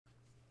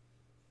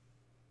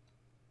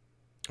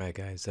Alright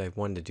guys, I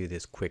wanted to do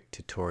this quick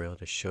tutorial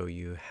to show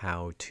you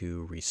how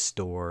to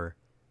restore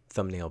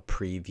thumbnail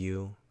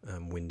preview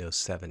Windows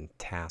 7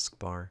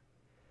 taskbar.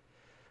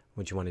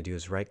 What you want to do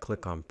is right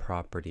click on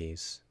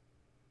properties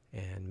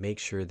and make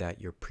sure that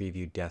your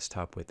preview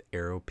desktop with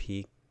arrow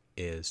peak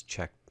is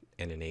checked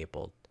and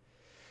enabled.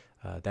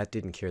 That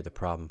didn't cure the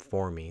problem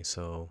for me,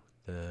 so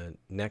the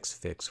next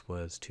fix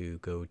was to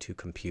go to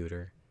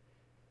computer,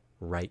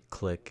 right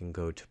click and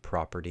go to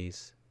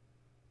properties.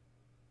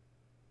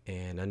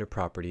 And under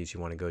properties you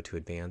want to go to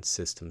advanced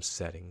system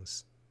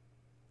settings,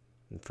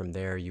 and from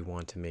there you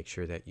want to make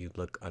sure that you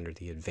look under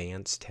the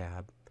advanced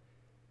tab.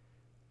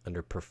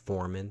 Under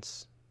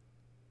performance,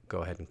 go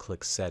ahead and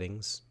click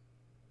settings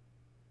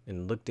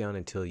and look down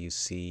until you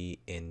see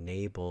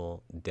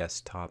enable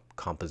desktop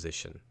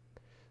composition.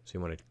 So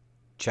you want to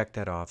check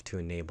that off to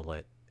enable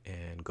it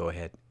and go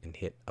ahead and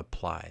hit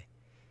apply.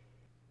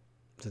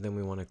 So then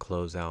we want to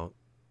close out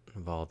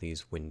of all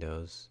these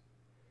windows.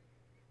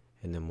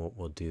 And then what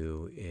we'll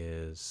do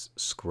is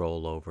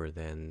scroll over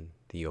then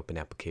the open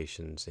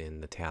applications in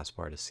the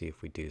taskbar to see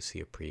if we do see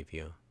a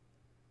preview.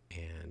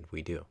 And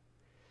we do.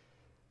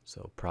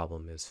 So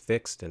problem is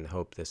fixed, and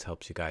hope this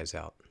helps you guys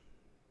out.